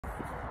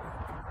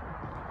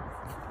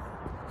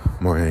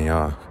Morning,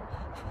 y'all.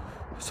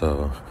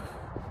 So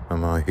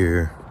I'm out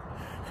here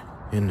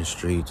in the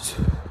streets.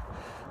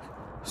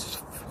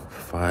 It's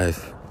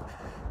 5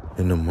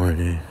 in the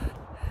morning,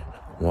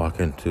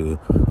 walking to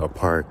a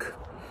park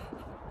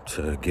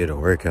to get a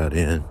workout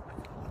in,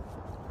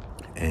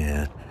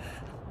 and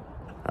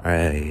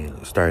I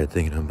started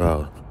thinking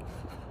about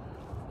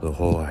the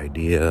whole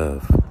idea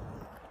of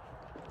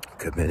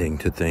committing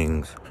to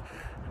things,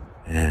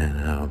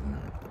 and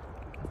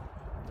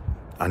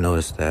I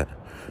noticed that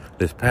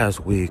this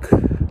past week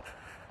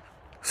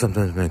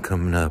something's been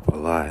coming up a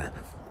lot,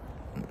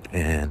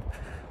 and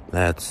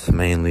that's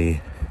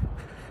mainly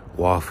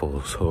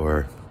waffles,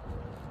 or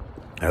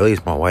at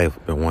least my wife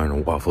has been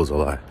wanting waffles a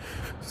lot.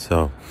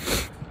 So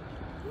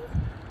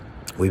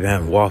we've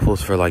had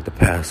waffles for like the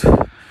past,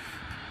 I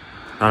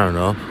don't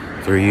know,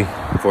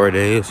 3-4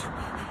 days,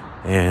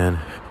 and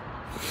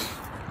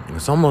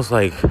it's almost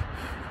like,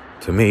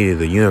 to me,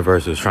 the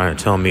universe is trying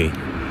to tell me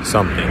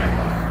something.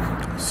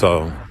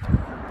 So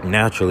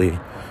naturally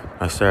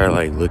I started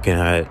like looking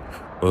at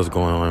what's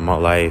going on in my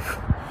life,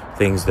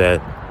 things that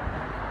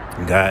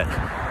got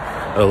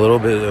a little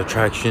bit of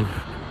traction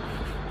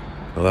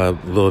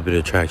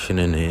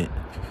in the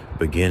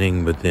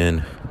beginning, but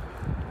then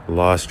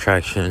lost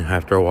traction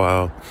after a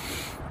while,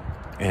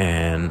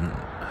 and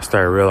I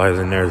started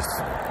realizing there's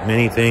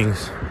many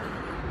things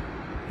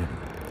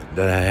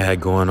that I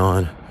had going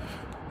on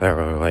that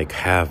were like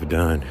half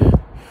done.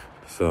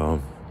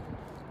 So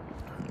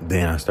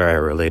then I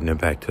started relating it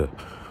back to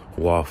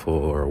waffle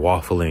or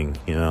waffling,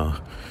 I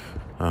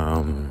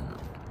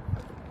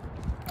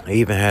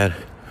even had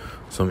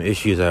some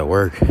issues at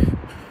work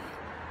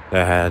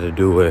that had to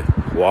do with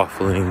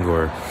waffling,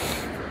 or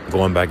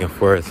going back and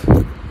forth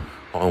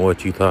on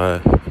what you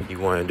thought you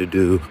wanted to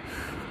do,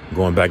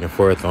 going back and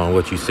forth on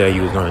what you said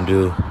you was going to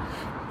do,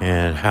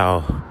 and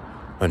how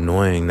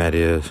annoying that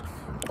is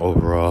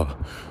overall,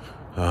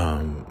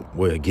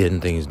 with getting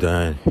things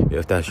done.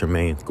 If that's your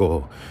main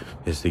goal,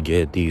 is to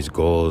get these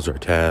goals or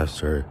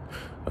tasks or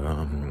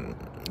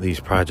these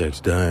projects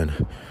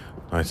done,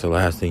 so the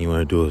last thing you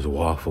want to do is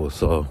waffle.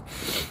 So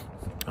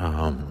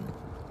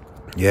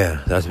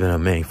yeah, that's been a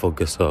main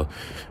focus. So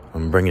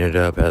I'm bringing it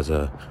up as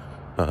a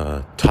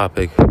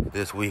topic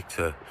this week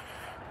to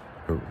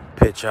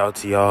pitch out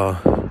to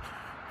y'all,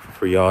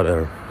 for y'all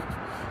to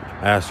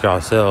ask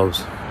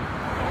yourselves,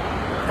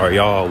 are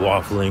y'all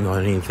waffling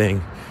on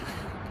anything?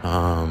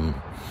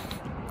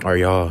 Are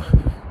y'all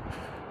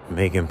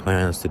making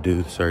plans to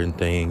do certain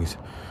things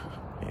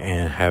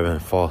and having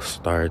false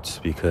starts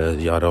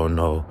because y'all don't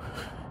know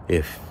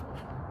if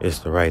it's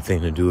the right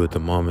thing to do at the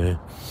moment?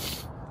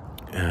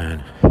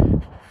 And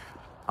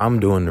I'm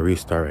doing the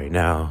restart right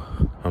now.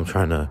 I'm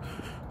trying to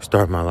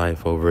start my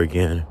life over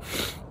again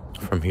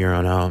from here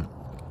on out,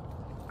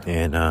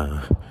 and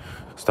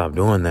stop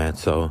doing that.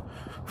 So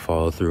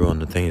follow through on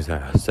the things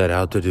that I set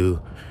out to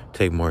do,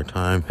 take more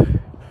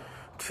time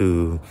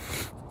to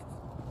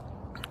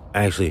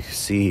actually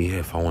see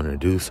if I want to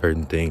do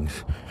certain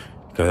things,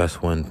 because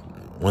that's one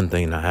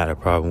thing I had a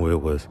problem with,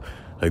 was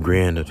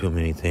agreeing to too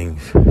many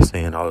things,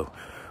 saying I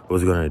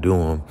was going to do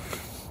them,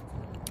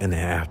 and then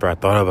after I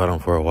thought about them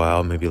for a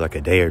while, maybe like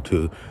a day or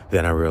two,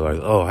 then I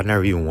realized, I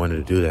never even wanted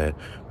to do that,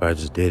 but I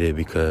just did it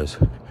because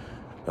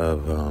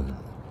of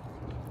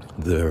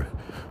the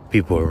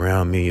people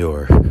around me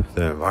or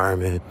the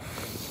environment,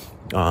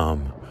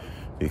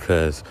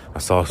 because I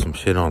saw some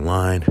shit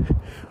online,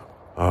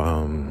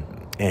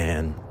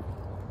 and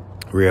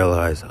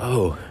realized,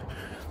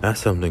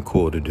 that's something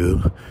cool to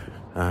do.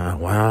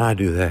 Why don't I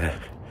do that?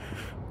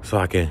 So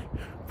I can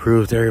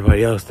prove to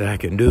everybody else that I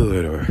can do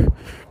it, or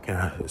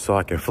so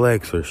I can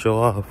flex or show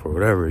off, or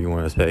whatever you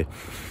want to say.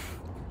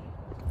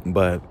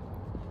 But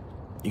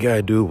you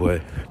gotta do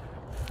what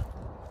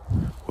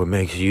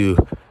makes you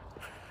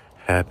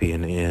happy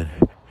in the end.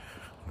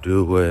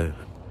 Do what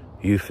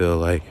you feel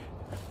like.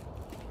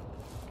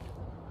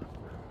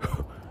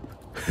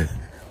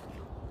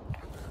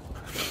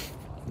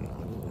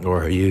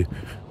 Or you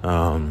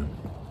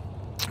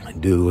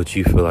do what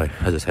you feel like.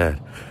 I just had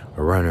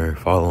a runner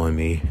following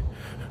me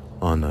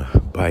on the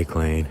bike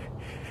lane,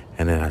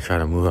 and then I try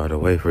to move out of the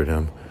way for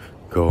them,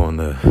 go on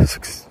the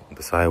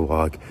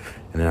sidewalk,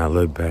 and then I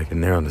look back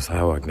and they're on the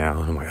sidewalk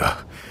now, and I'm like,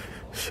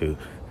 shoot.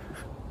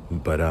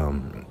 But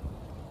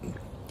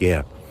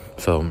yeah,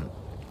 so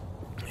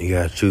you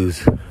gotta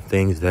choose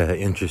things that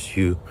interest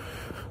you,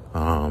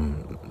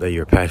 that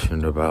you're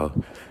passionate about,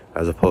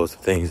 as opposed to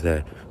things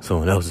that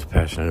someone else is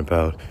passionate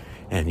about,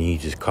 and you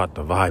just caught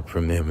the vibe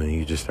from them and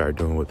you just start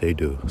doing what they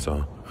do.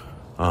 So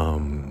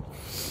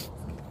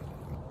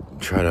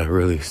try to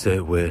really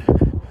sit with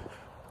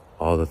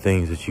all the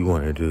things that you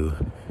want to do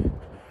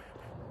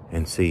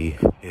and see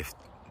if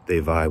they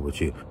vibe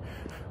with you.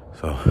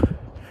 So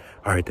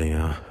alright then,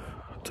 y'all,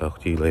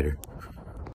 talk to you later.